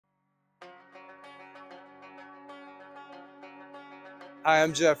Hi,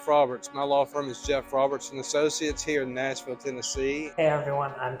 I'm Jeff Roberts. My law firm is Jeff Roberts & Associates here in Nashville, Tennessee. Hey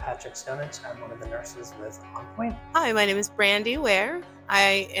everyone, I'm Patrick Stonich. I'm one of the nurses with On Point. Hi, my name is Brandy Ware.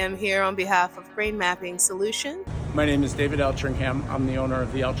 I am here on behalf of Brain Mapping Solution. My name is David Eltringham. I'm the owner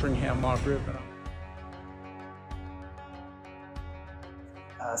of the Eltringham Law Group.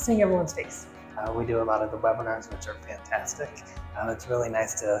 Seeing everyone's face. We do a lot of the webinars, which are fantastic. It's really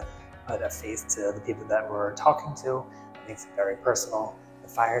nice to put a face to the people that we're talking to. It makes it very personal. The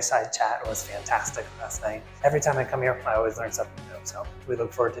fireside chat was fantastic last night. Every time I come here, I always learn something new. So we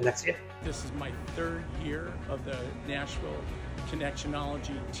look forward to next year. This is my third year of the Nasvhille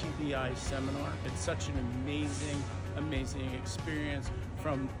Connectionology TBI seminar. It's such an amazing experience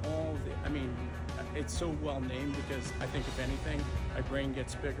from all the, it's so well named because I think if anything, my brain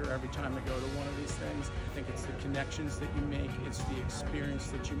gets bigger every time I go to one of these things. I think it's the connections that you make, it's the experience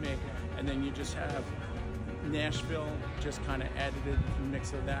that you make, and then you just have Nasvhille just kind of added in the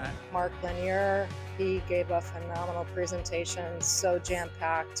mix of that. Mark Lanier, he gave a phenomenal presentation, so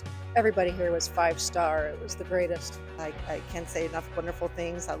jam-packed. Everybody here was 5-star. It was the greatest. I can't say enough wonderful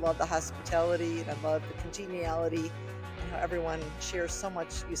things. I love the hospitality and I love the congeniality and how everyone shares so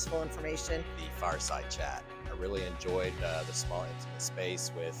much useful information. The fireside chat. I really enjoyed the small intimate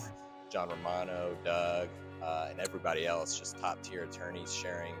space with John Romano, Doug, and everybody else, just top-tier attorneys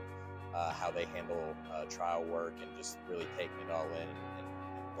sharing how they handle trial work and just really taking it all in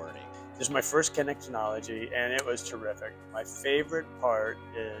and learning. This is my first Connectionology and it was terrific. My favorite part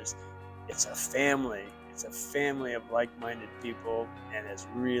is it's a family. It's a family of like-minded people and it's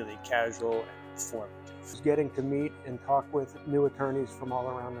really casual and informative. Getting to meet and talk with new attorneys from all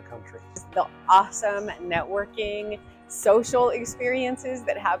around the country. The awesome networking, social experiences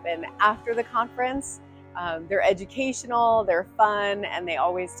that happen after the conference. They're educational, they're fun, and they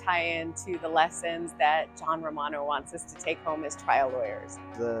always tie into the lessons that John Romano wants us to take home as trial lawyers.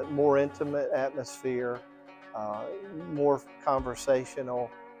 The more intimate atmosphere, more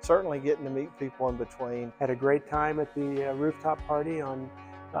conversational, certainly getting to meet people in between. Had a great time at the rooftop party on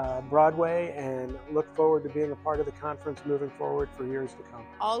Broadway and look forward to being a part of the conference moving forward for years to come.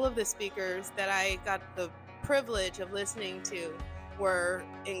 All of the speakers that I got the privilege of listening to were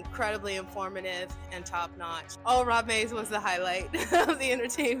incredibly informative and top-notch. Oh, Rob Mays was the highlight of the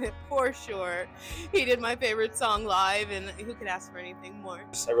entertainment for sure. He did my favorite song live, and who could ask for anything more?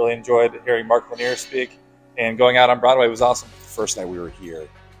 I really enjoyed hearing Mark Lanier speak, and going out on Broadway was awesome. The first night we were here,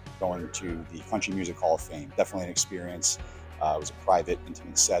 going to the Country Music Hall of Fame, definitely an experience. It was a private,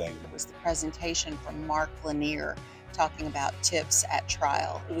 intimate setting. It was the presentation from Mark Lanier talking about tips at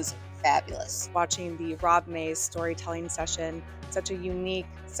trial. It was fabulous. Watching the Rob Mays storytelling session, such a unique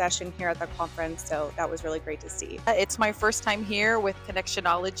session here at the conference, so that was really great to see. It's my first time here with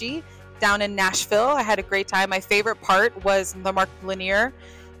Connectionology down in Nashville. I had a great time. My favorite part was the Mark Lanier.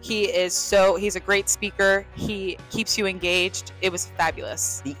 He's a great speaker. He keeps you engaged. It was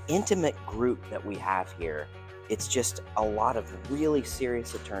fabulous. The intimate group that we have here, it's just a lot of really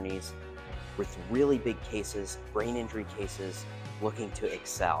serious attorneys with really big cases, brain injury cases, looking to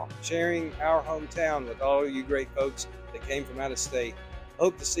excel. Sharing our hometown with all you great folks that came from out of state.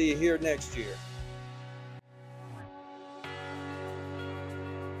 Hope to see you here next year.